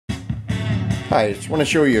Hi, I just want to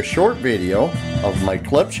show you a short video of my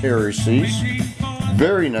Klipsch Heresies.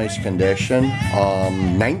 Very nice condition.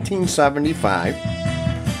 1975.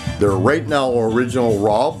 They're right now original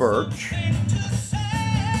raw birch.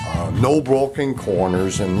 No broken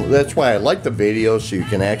corners, and that's why I like the video, so you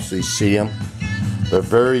can actually see them. They're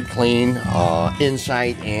very clean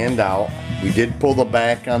inside and out. We did pull the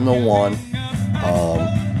back on the one.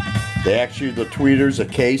 The tweeter's a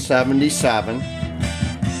K77.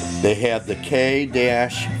 They have the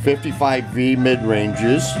K-55V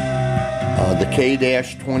mid-ranges, the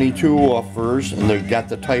K-22 woofers, and they've got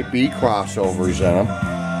the Type E crossovers in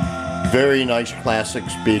them. Very nice classic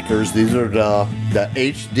speakers. These are the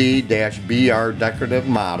HD-BR decorative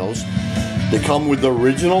models. They come with the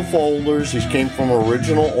original folders. These came from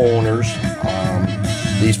original owners.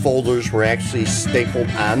 These folders were actually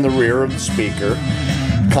stapled on the rear of the speaker.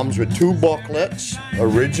 Comes with two booklets,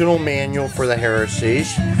 original manual for the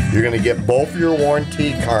Heresies. You're going to get both your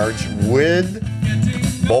warranty cards with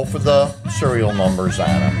both of the serial numbers on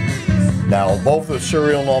them. Now, both the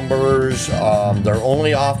serial numbers, they're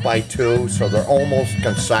only off by 2, so they're almost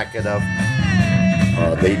consecutive.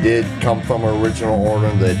 They did come from original order.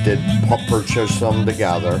 They did purchase them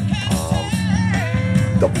together.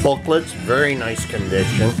 The booklets, very nice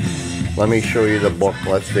condition. Let me show you the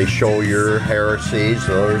booklets. They show your Heresies.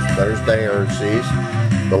 There's the Heresies,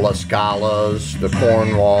 the La Scalas, the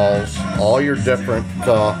Cornwalls, all your different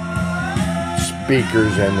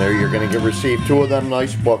speakers in there. You're going to receive 2 of them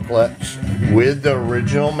nice booklets with the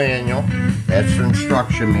original manual. That's the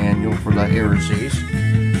instruction manual for the Heresies.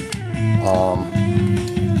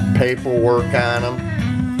 Paperwork on them.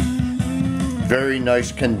 Very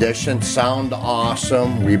nice condition. Sound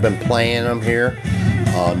awesome. We've been playing them here.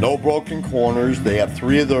 No broken corners. They have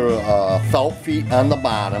 3 of the felt feet on the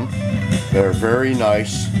bottom. They're very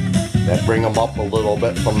nice. That bring them up a little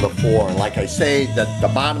bit from the floor. And like I say, that the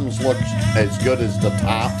bottoms look as good as the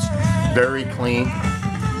tops. Very clean.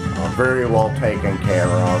 Very well taken care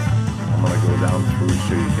of. I'm going to go down through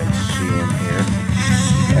so you can see them here.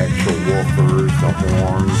 Actual woofers, the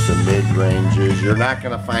horns, the mid-ranges. You're not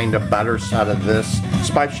going to find a better set of this,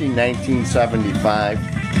 especially 1975.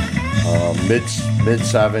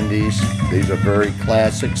 Mid-70s. These are very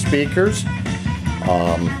classic speakers.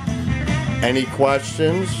 Any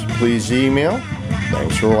questions, please email.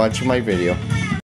 Thanks for watching my video.